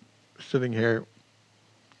it's sitting here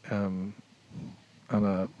on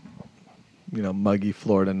a muggy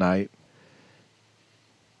Florida night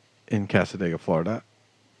in Cassadaga, Florida,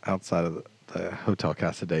 outside of the Hotel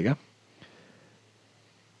Cassadaga.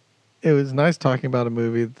 It was nice talking about a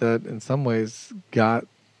movie that in some ways got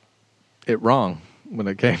it wrong when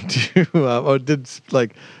it came to or did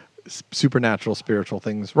like supernatural spiritual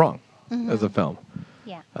things wrong as a film.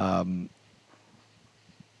 Yeah.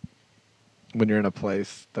 When you're in a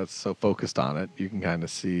place that's so focused on it, you can kind of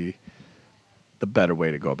see the better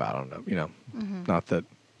way to go about it. Not that,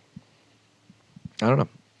 I don't know.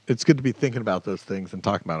 It's good to be thinking about those things and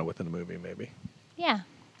talking about it within a movie, maybe. Yeah.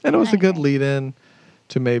 And it was I a good agree. lead in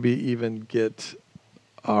to maybe even get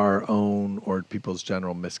our own or people's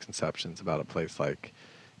general misconceptions about a place like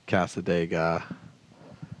Cassadaga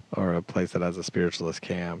or a place that has a spiritualist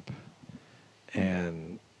camp.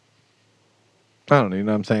 And I don't know, you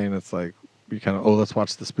know what I'm saying? It's like, you kind of, let's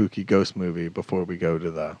watch the spooky ghost movie before we go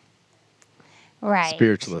to the Right.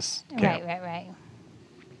 spiritualist camp. Right.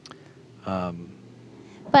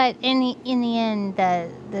 But in the end,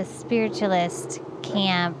 the spiritualist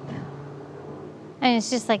camp, I mean, it's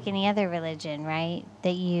just like any other religion, right?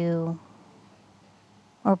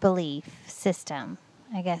 Or belief system,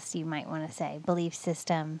 I guess you might want to say, belief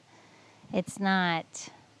system. It's not,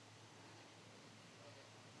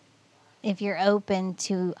 if you're open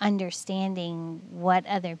to understanding what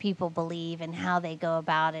other people believe and how they go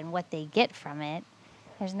about and what they get from it,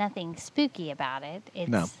 there's nothing spooky about it.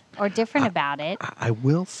 No. Or different about it. I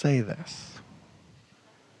will say this.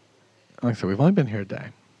 Like I said, we've only been here a day.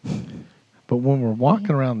 But when we're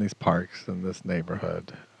walking around these parks in this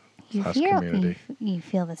neighborhood slash community. You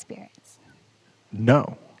feel the spirits.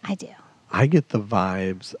 No. I do. I get the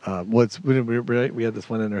vibes. We had this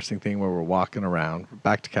one interesting thing where we're walking around.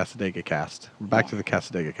 Back to Cassadaga Cast. We're back to the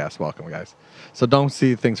Cassadaga Cast. Welcome, guys. So don't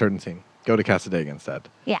see things heard and seen. Go to Cassadaga instead.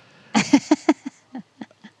 Yeah.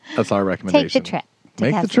 That's our recommendation. Take the trip. To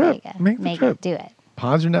Make the trip. Cassadaga. Make the trip. It. Do it.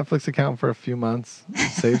 Pause your Netflix account for a few months.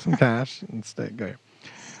 Save some cash and go.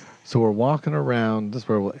 So we're walking around. This is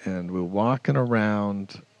where we'll end. We're walking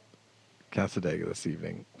around Cassadaga this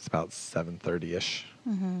evening. It's about 7:30ish.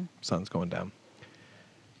 Mm-hmm. Sun's going down.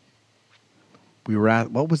 We were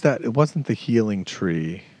at, what was that? It wasn't the healing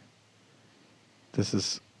tree. This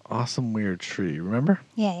is awesome weird tree. Remember?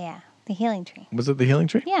 Yeah. The healing tree. Was it the healing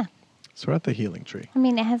tree? Yeah. So we're at the healing tree. I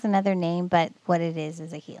mean, it has another name, but what it is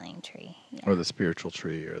a healing tree. Yeah. Or the spiritual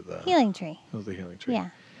tree or the... Healing tree. It was the healing tree. Yeah.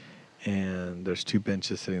 And there's two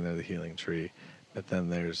benches sitting there, the healing tree. But then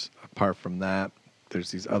there's, apart from that,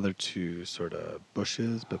 there's these other two sort of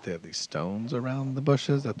bushes, but they have these stones around the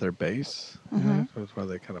bushes at their base. Mm-hmm. So that's why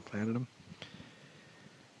they kind of planted them.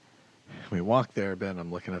 We walk there a bit, and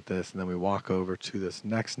I'm looking at this, and then we walk over to this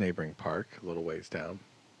next neighboring park, a little ways down,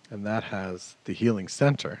 and that has the healing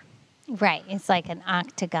center. Right. It's like an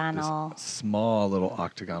octagonal. This small little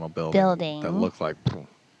octagonal building. That looked like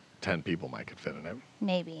 10 people might could fit in it.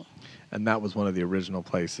 Maybe. And that was one of the original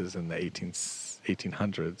places in the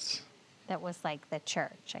 1800s. That was like the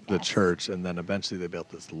church, I guess. The church, and then eventually they built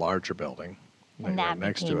this larger building. And right that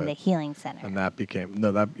next became to it. the healing center. And that became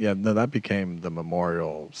that became the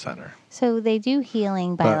memorial center. So they do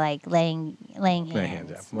healing by like laying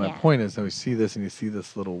hands. Yeah. My point is, that we see this, and you see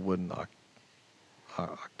this little wooden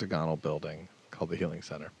octagonal building called the healing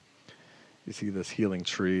center. You see this healing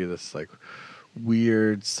tree, this like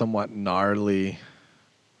weird, somewhat gnarly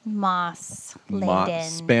moss laden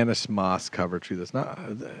Spanish moss covered tree. That's not.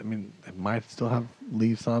 I mean, it might still have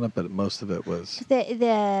leaves on it, but most of it was.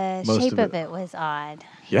 The shape of it was odd.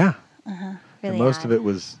 Yeah. Really and most odd. of it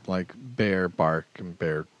was like bare bark and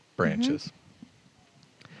bare branches.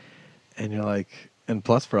 Mm-hmm. And you're like, and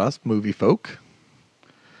plus for us movie folk,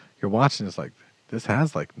 you're watching. It's like this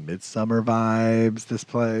has like Midsummer vibes. This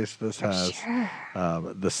place. This has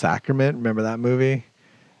The Sacrament. Remember that movie,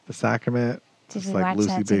 The Sacrament. Did it's we like watch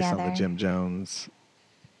loosely that based on together? the Jim Jones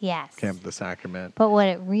Camp of the Sacrament. But what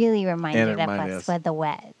it really reminded us was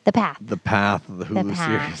the path. The Path of the Hulu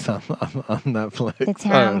series on Netflix. The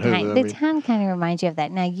town kind of reminds you of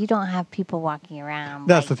that. Now you don't have people walking around.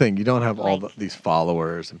 That's the thing. You don't have all these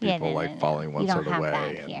followers and people following one you sort don't of have way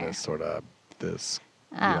that and here. this sort of this.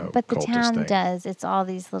 But the town thing. does. It's all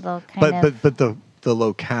these little kind of but the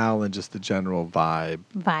locale and just the general vibe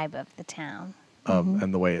of the town.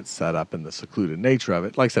 and the way it's set up and the secluded nature of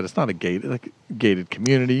it. Like I said, it's not a gated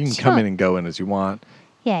community. You can come in and go in as you want.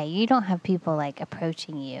 Yeah, you don't have people like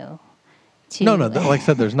approaching you. No. Like I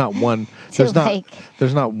said, there's not one. To,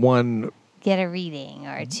 There's not one. Get a reading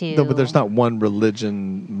or to. No, but there's not one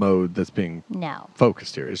religion mode that's being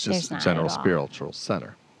focused here. It's just a general spiritual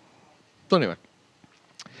center. So anyway,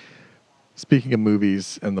 speaking of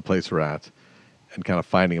movies and the place we're at, and kind of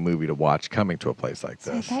finding a movie to watch coming to a place like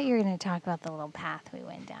this. I thought you were going to talk about the little path we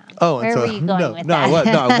went down. Oh, where were you going with that?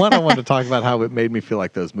 I wanted to talk about how it made me feel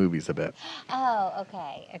like those movies a bit. Oh,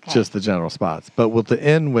 okay. Just the general spots. But to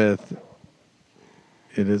end with,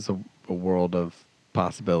 it is a world of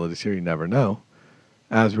possibilities here. You never know.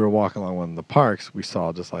 As we were walking along one of the parks, we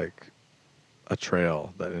saw just like a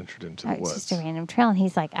trail that entered into the woods. Just a random trail. And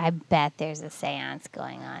he's like, I bet there's a seance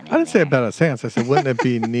going on. I didn't say about a seance. I said, wouldn't it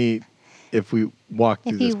be neat if we walked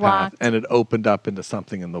through this path and it opened up into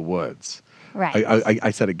something in the woods? Right.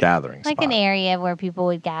 I said a gathering like spot. An area where people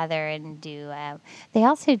would gather and do. They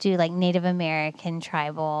also do like Native American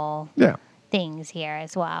tribal things here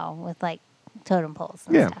as well with like totem poles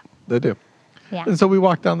and stuff. They do. Yeah. And so we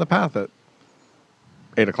walked down the path at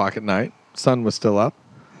 8 o'clock at night. Sun was still up.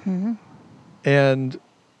 Mm-hmm. And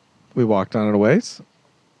we walked on it a ways.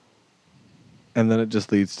 And then it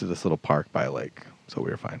just leads to this little park by a lake. So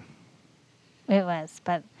we were fine. It was,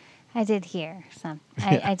 but I did hear some.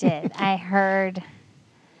 I did. I heard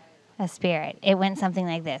a spirit. It went something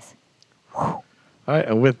like this. All right,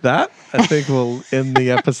 and with that, I think we'll end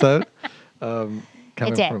the episode.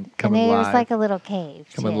 It did. And it was like a little cave.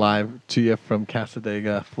 Coming live to you from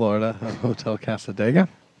Cassadaga, Florida, Hotel Cassadaga.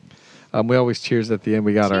 We always cheers at the end.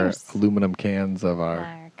 We got our aluminum cans of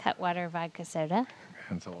our Cutwater vodka soda.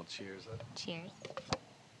 And so we'll cheers it. Cheers.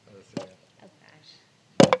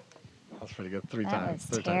 That's pretty good. Three times.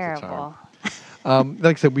 That was terrible.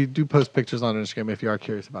 Like I said, we do post pictures on Instagram if you are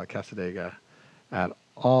curious about Cassadaga at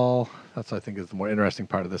all. That's what I think is the more interesting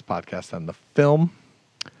part of this podcast than the film.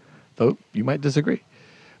 Though you might disagree.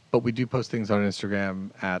 But we do post things on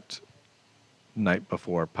Instagram at Night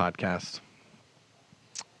Before Podcast.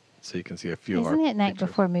 So you can see a few of our Isn't it Night pictures.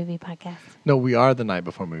 Before Movie Podcast? No, we are the Night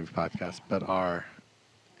Before Movie Podcast, but our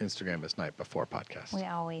Instagram is Night Before Podcast. We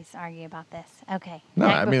always argue about this. Okay. No,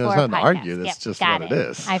 Night I mean, there's Before nothing to Podcast. argue. That's just got what it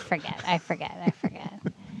is. I forget.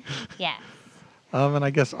 Yes. And I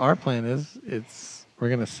guess our plan is we're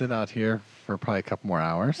going to sit out here for probably a couple more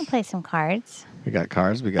hours. We'll play some cards. We got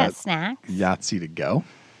cards. We got snacks. Yahtzee to go.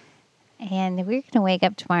 And we're going to wake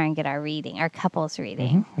up tomorrow and get our couples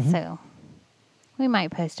reading. Mm-hmm. So we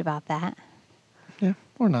might post about that. Yeah,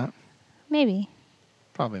 or not. Maybe.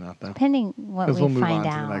 Probably not, though. Depending what we we'll move find on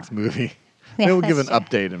out. to the next movie. Yeah, Maybe we'll give an true.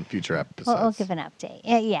 update in future episodes. We'll give an update.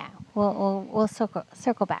 Yeah. We'll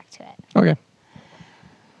circle back to it. Okay.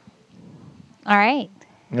 All right.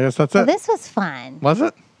 I guess that's So it. this was fun. Was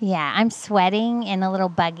it? Yeah, I'm sweating and a little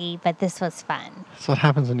buggy, but this was fun. That's what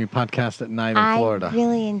happens when you podcast at night in Florida. I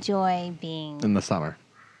really enjoy being... In the summer.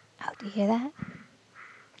 Oh, do you hear that?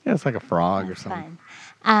 Yeah, it's like a frog That's or something.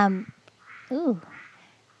 Fun.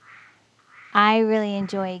 I really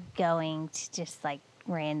enjoy going to just like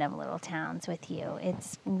random little towns with you.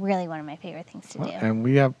 It's really one of my favorite things to do. And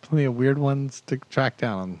we have plenty of weird ones to track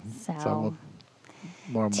down. So we'll,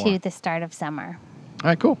 more and more. To the start of summer. All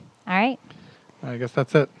right, cool. All right. I guess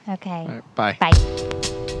that's it. Okay. All right, bye. Bye.